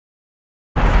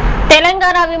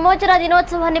తెలంగాణ విమోచన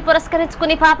దినోత్సవాన్ని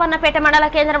పురస్కరించుకుని పాపన్నపేట మండల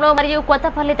కేంద్రంలో మరియు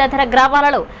కొత్తపల్లి తదితర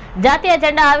గ్రామాలలో జాతీయ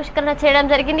జెండా ఆవిష్కరణ చేయడం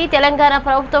జరిగింది. తెలంగాణ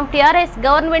ప్రభుత్వం టీఆర్ఎస్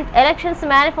గవర్నమెంట్ ఎలక్షన్స్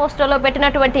మేనిఫెస్టోలో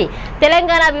పెట్టినటువంటి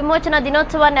తెలంగాణ విమోచన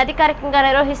దినోత్సవాన్ని అధికారికంగా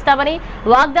నిర్వహిస్తామని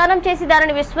వాగ్దానం చేసి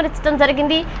దానిని విస్మరించడం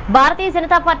జరిగింది. భారతీయ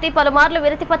జనతా పార్టీ పలుమార్లు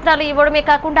వినతి పత్రాలు ఇవ్వడమే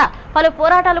కాకుండా పలు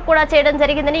పోరాటాలు కూడా చేయడం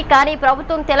జరిగిందని, కానీ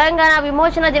ప్రభుత్వం తెలంగాణ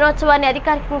విమోచన దినోత్సవాన్ని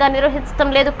అధికారికంగా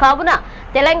నిర్వహించడం లేదు. కావున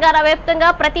తెలంగాణ వ్యాప్తంగా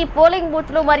ప్రతి పోలింగ్ బూత్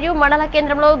లు మరియు మండల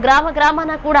కేంద్రంలో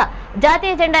గ్రామాన కూడా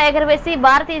జాతీయ జెండా ఎగరవేసి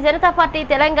భారతీయ జనతా పార్టీ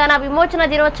తెలంగాణ విమోచన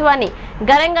దినోత్సవాన్ని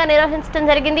ఘనంగా నిర్వహించడం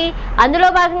జరిగింది. అందులో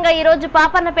భాగంగా ఈ రోజు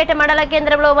పాపన్నపేట మండల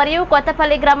కేంద్రంలో మరియు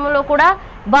కొత్తపల్లి గ్రామంలో కూడా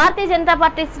భారతీయ జనతా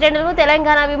పార్టీ శ్రేణులు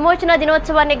తెలంగాణ విమోచన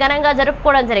దినోత్సవాన్ని ఘనంగా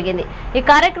జరుపుకోవడం జరిగింది. ఈ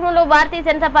కార్యక్రమంలో భారతీయ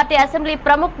జనతా పార్టీ అసెంబ్లీ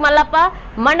ప్రముఖ్ మల్లప్ప,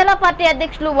 మండల పార్టీ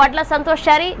అధ్యక్షులు వడ్ల సంతోష్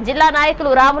చారి, జిల్లా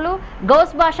నాయకులు రాములు,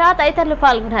 గౌస్ బాషా తదితరులు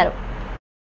పాల్గొన్నారు.